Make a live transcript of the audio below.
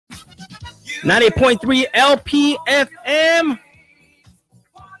98.3 LPFM.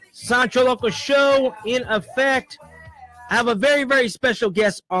 Sancho Loco show in effect. I have a very, very special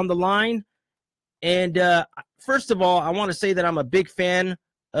guest on the line. And first of all, I want to say that I'm a big fan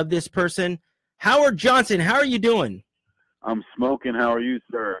of this person. Howard Johnson, how are you doing? I'm smoking. How are you,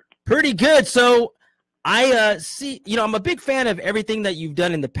 sir? Pretty good. So I see, I'm a big fan of everything that you've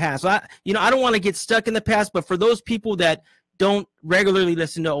done in the past. So I don't want to get stuck in the past, but for those people that don't regularly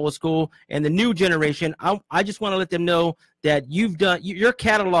listen to old school and the new generation, I just want to let them know that your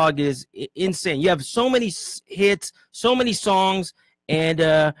catalog is insane. You have so many hits, so many songs,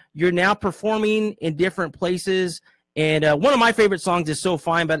 and you're now performing in different places. And one of my favorite songs is So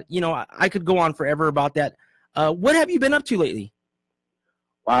Fine, but I could go on forever about that. What have you been up to lately?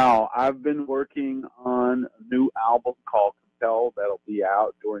 Wow, I've been working on a new album called Compel that'll be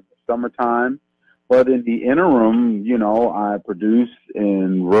out during the summertime. But in the interim, I produced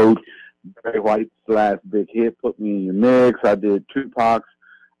and wrote Barry White's last big hit, Put Me in Your Mix. I did Tupac's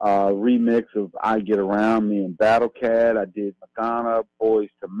remix of I Get Around Me and Battle Cat. I did Madonna, Boys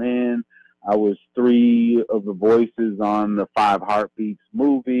to Men. I was 3 of the voices on the 5 Heartbeats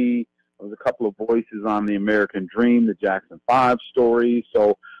movie. I was a couple of voices on The American Dream, the Jackson 5 story.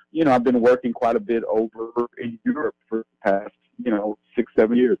 So, I've been working quite a bit over in Europe for the past,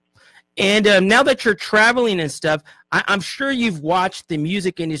 6-7 years. And now that you're traveling and stuff, I'm sure you've watched the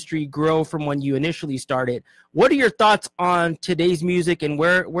music industry grow from when you initially started. What are your thoughts on today's music and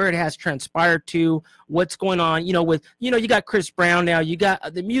where it has transpired to? What's going on? With you got Chris Brown now. You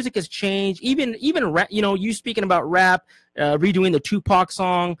got the music has changed. Even rap. You speaking about rap, redoing the Tupac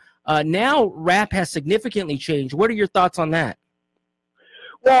song. Now rap has significantly changed. What are your thoughts on that?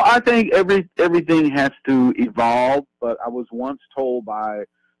 Well, I think everything has to evolve. But I was once told by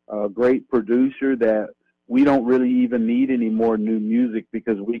a great producer that we don't really even need any more new music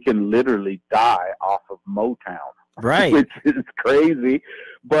because we can literally die off of Motown. Right. Which is crazy.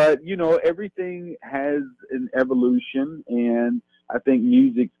 But, everything has an evolution, and I think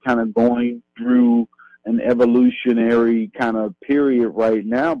music's kind of going through an evolutionary kind of period right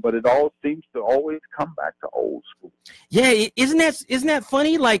now, but it all seems to always come back to old school. Yeah, isn't that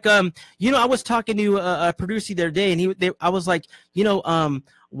funny? Like, I was talking to a producer the other day, and I was like,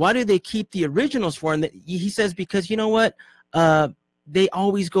 why do they keep the originals for? And he says because they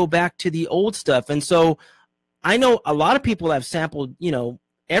always go back to the old stuff. And so I know a lot of people have sampled,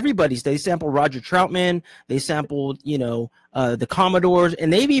 they sampled Roger Troutman, they sampled, the Commodores,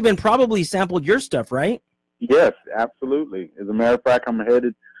 and they've even probably sampled your stuff, right? Yes, absolutely. As a matter of fact, I'm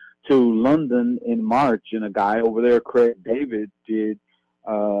headed to London in March, and a guy over there, Craig David, did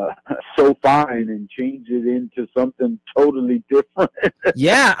So Fine and changed it into something totally different.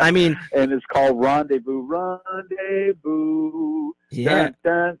 Yeah, I mean, and it's called Rendezvous. Rendezvous. Yeah. Dun,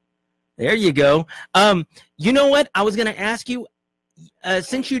 dun. There you go. You know what? I was going to ask you,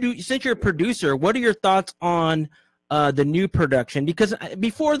 since you're a producer, what are your thoughts on the new production? Because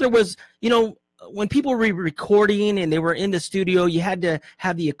before there was, when people were recording and they were in the studio, you had to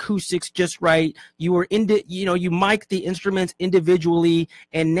have the acoustics just right. You were you mic'd the instruments individually,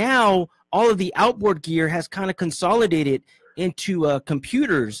 and now all of the outboard gear has kind of consolidated into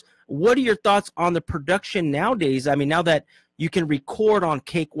computers. What are your thoughts on the production nowadays? I mean, now that you can record on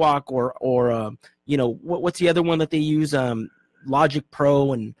Cakewalk or what's the other one that they use? Logic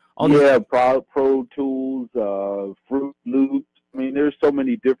Pro and all. Yeah, Pro Tools, Fruit Loops. I mean, there's so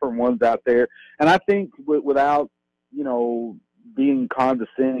many different ones out there, and I think without being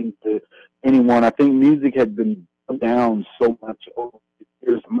condescending to anyone, I think music has been down so much over the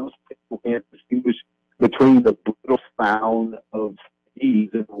years. Most people can't distinguish between the brutal sound of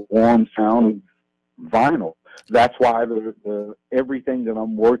CDs and the warm sound of vinyl. That's why the everything that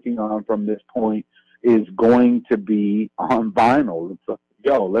I'm working on from this point is going to be on vinyl. It's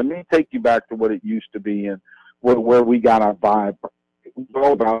let me take you back to what it used to be and where we got our vibe. It's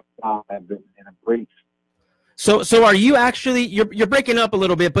all about vibe and a great. So are you actually? You're breaking up a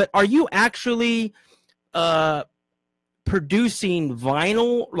little bit, but are you actually producing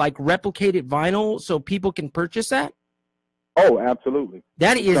vinyl, like replicated vinyl, so people can purchase that? Oh, absolutely.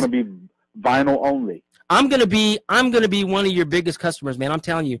 That is going to be vinyl only. I'm gonna be one of your biggest customers, man. I'm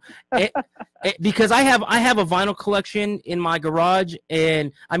telling you, because I have a vinyl collection in my garage,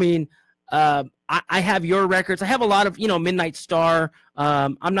 and I mean, I have your records. I have a lot of Midnight Star.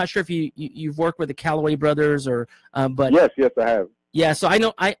 I'm not sure if you've worked with the Calloway brothers or, but yes, I have. Yeah, so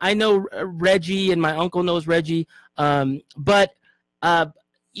I know Reggie, and my uncle knows Reggie. But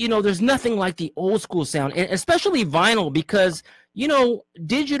there's nothing like the old school sound, and especially vinyl, because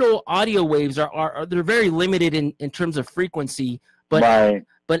digital audio waves are they're very limited in terms of frequency, but right.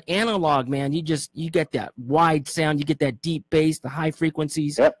 but analog, man, you get that wide sound, you get that deep bass, the high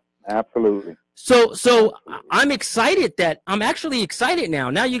frequencies. Yep, absolutely. So I'm excited that I'm actually excited now.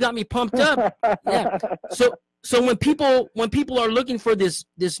 Now you got me pumped up. Yeah. So when people are looking for this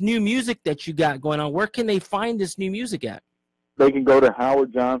new music that you got going on, where can they find this new music at? They can go to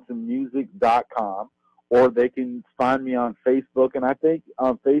howardjohnsonmusic.com, or they can find me on Facebook. And I think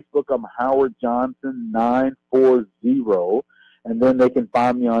on Facebook I'm Howard Johnson 940, and then they can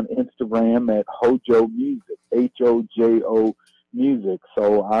find me on Instagram at Hojo Music, HOJO Music.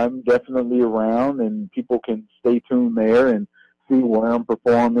 So I'm definitely around, and people can stay tuned there and see where I'm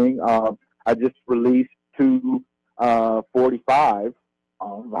performing. I just released 245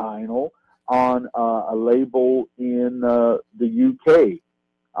 on vinyl on a label in the UK,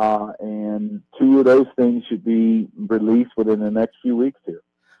 and 2 of those things should be released within the next few weeks here.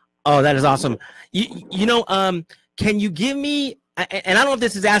 Oh, that is awesome. You know, can you give me, and I don't know if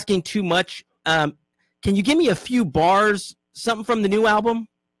this is asking too much, can you give me a few bars, something from the new album?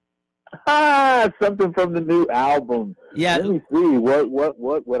 Something from the new album. Yeah. Let me see.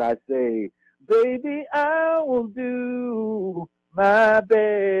 What would I say? Baby, I will do my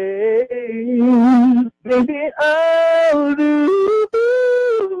best. Baby, I'll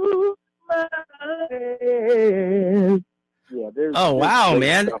do my best. Yeah, there's wow,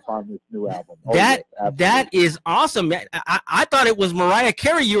 man. Stuff on this new album. That is awesome, man. I thought it was Mariah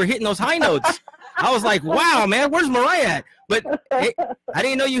Carey. You were hitting those high notes. I was like, wow, man, where's Mariah at? But hey, I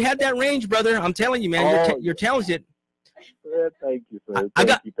didn't know you had that range, brother. I'm telling you, man, you're talented. Yeah, thank you, sir.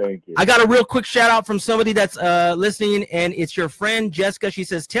 Thank you. I got a real quick shout out from somebody that's listening, and it's your friend Jessica. She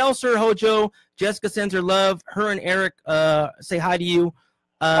says, "Tell Sir Hojo Jessica sends her love. Her and Eric say hi to you."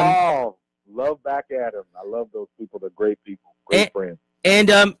 Love back at him. I love those people. They're great people, great friends. And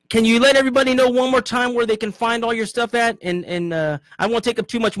can you let everybody know one more time where they can find all your stuff at? And I won't take up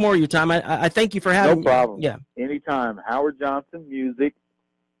too much more of your time. I thank you for having me. No problem. Yeah. Anytime.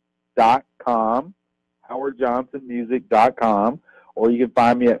 HowardJohnsonMusic.com. HowardJohnsonMusic.com. Or you can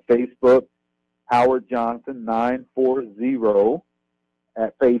find me at Facebook, Howard Johnson 940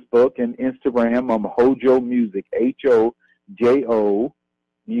 at Facebook, and Instagram. I'm Hojo Music, HOJO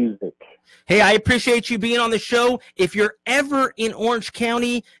Music. Hey, I appreciate you being on the show. If you're ever in Orange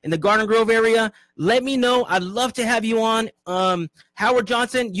County in the Garden Grove area, let me know. I'd love to have you on. Howard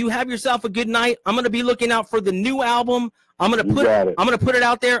Johnson, you have yourself a good night. I'm going to be looking out for the new album. I'm going to put it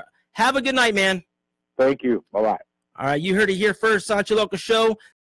out there. Have a good night, man. Thank you. Bye-bye. All right, you heard it here first. Sancho Loco Show.